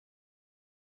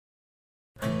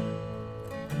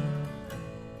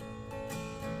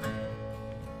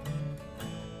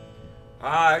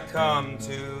I come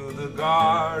to the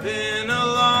garden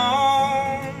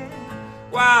alone,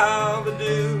 while the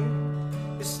dew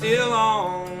is still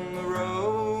on the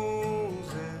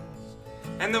roses,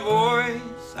 and the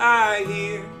voice I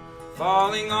hear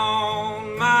falling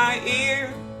on my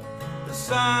ear, the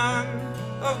Son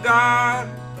of God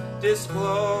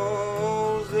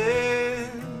discloses.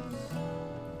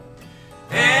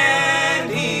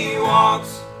 And He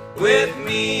walks with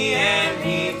me, and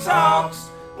He talks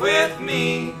with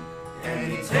me,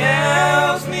 and He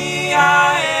tells me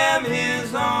I am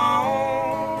His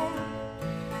own.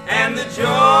 And the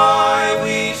joy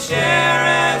we share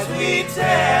as we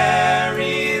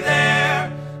tarry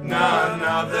there, none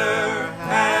other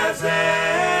has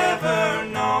ever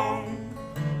known.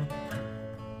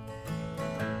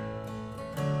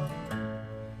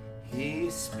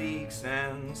 He speaks,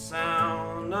 and the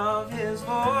sound of His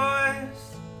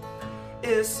voice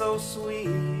is so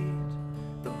sweet.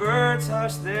 The birds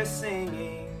hush their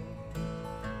singing,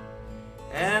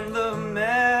 and the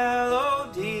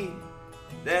melody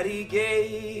that He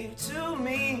gave to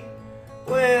me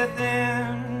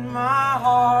within my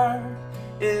heart,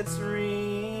 it's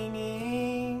ringing.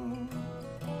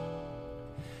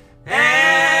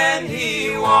 And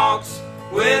He walks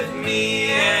with me,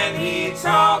 and He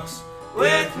talks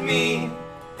with me,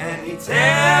 and He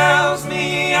tells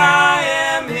me I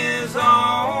am His own.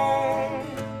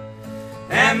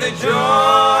 And the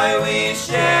joy we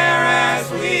share as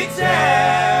we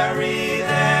tarry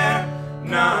there,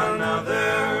 none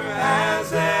other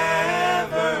has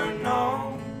ever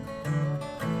known.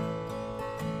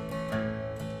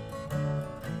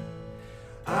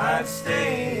 I'd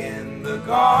stay in the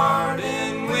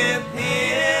garden with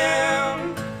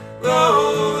Him,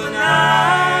 though the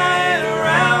night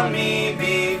around me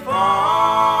be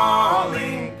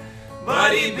falling,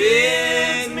 but He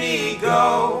bids me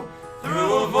go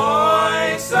through a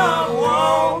voice of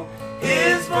woe.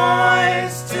 His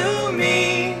voice to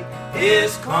me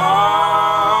is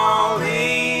calling.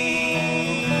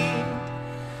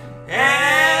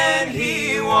 And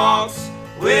He walks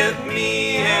with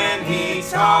me, and He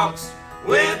talks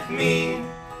with me,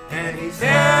 and He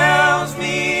tells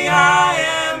me I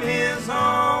am His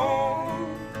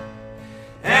own.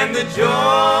 And the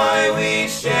joy we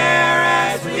share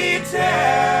as we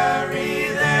tarry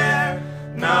there,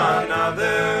 none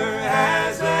other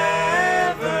has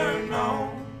ever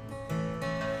known.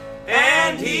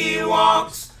 And He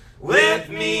walks with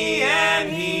me, and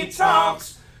He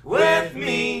talks with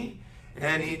me,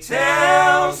 and He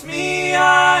tells me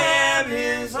I am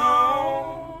His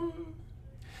own.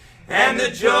 And the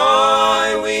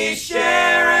joy we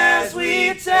share as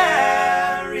we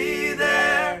tarry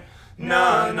there,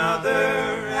 none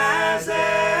other has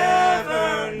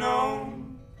ever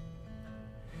known.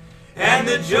 And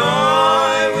the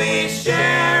joy we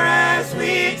share